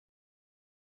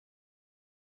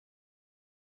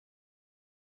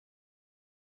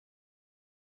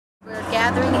We're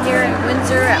gathering here in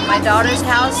Windsor at my daughter's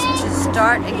house to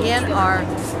start again our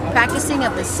practicing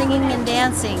of the singing and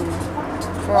dancing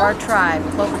for our tribe,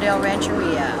 Cloverdale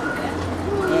Rancheria.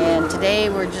 And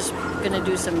today we're just going to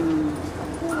do some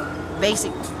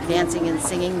basic dancing and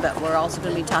singing, but we're also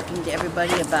going to be talking to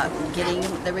everybody about getting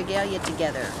the regalia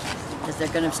together, because they're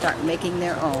going to start making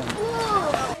their own.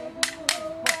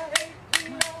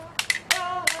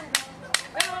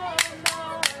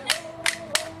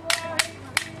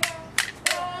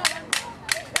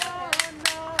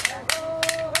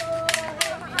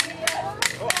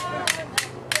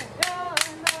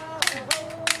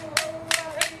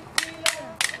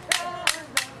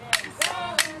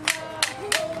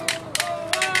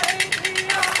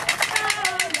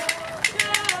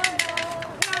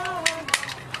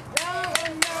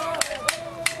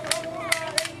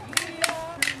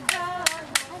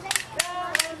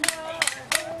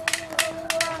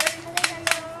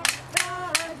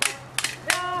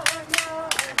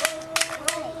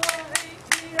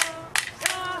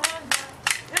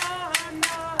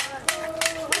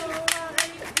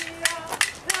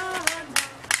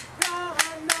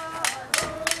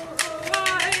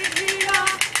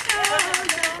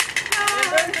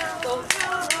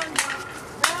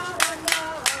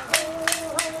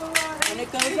 When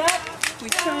it goes up, we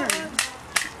turn.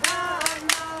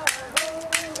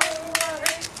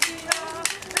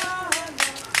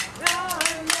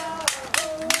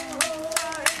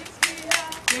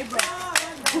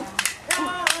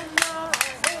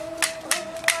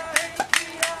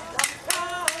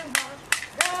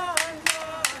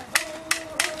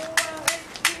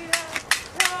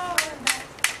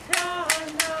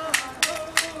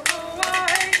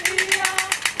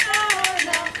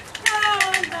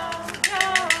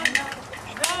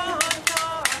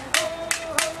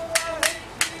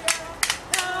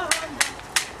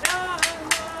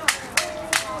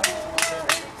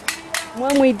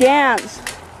 When we dance,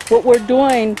 what we're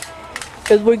doing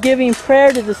is we're giving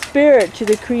prayer to the Spirit, to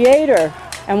the Creator,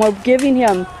 and we're giving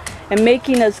Him and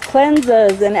making us cleanse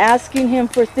us and asking Him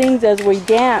for things as we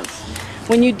dance.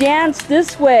 When you dance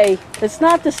this way, it's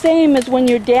not the same as when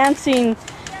you're dancing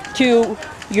to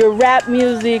your rap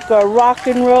music or rock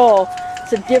and roll.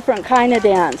 It's a different kind of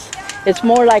dance. It's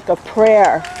more like a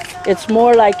prayer. It's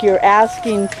more like you're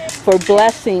asking for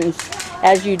blessings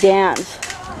as you dance.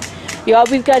 You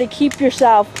always got to keep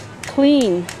yourself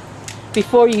clean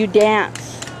before you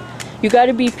dance. You got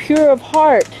to be pure of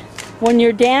heart when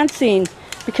you're dancing,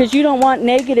 because you don't want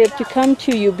negative to come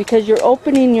to you, because you're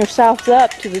opening yourselves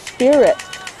up to the Spirit.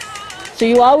 So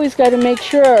you always got to make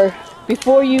sure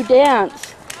before you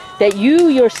dance that you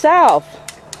yourself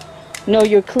know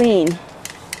you're clean.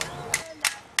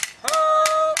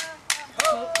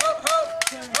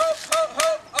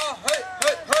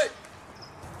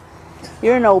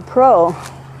 You're no pro.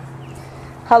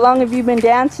 How long have you been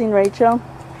dancing, Rachel?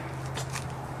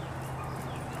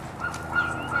 Since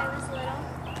I was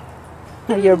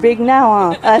little. You're big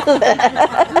now, huh?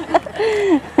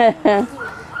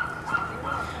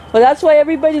 Well, that's why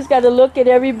everybody's got to look at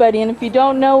everybody, and if you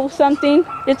don't know something,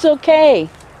 it's okay.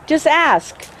 Just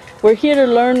ask. We're here to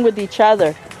learn with each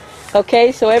other.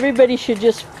 Okay, so everybody should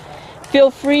just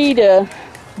feel free to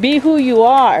be who you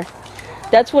are.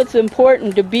 That's what's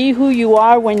important, to be who you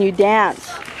are when you dance,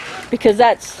 because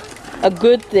that's a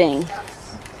good thing.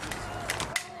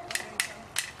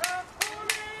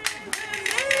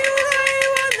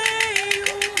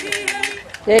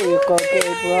 There you go,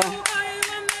 Gabriel.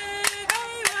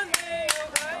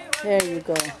 There you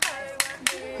go.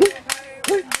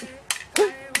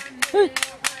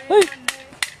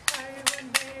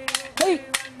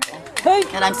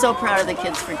 And I'm so proud of the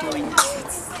kids for doing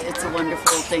this. It's a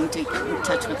wonderful thing to get in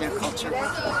touch with their culture.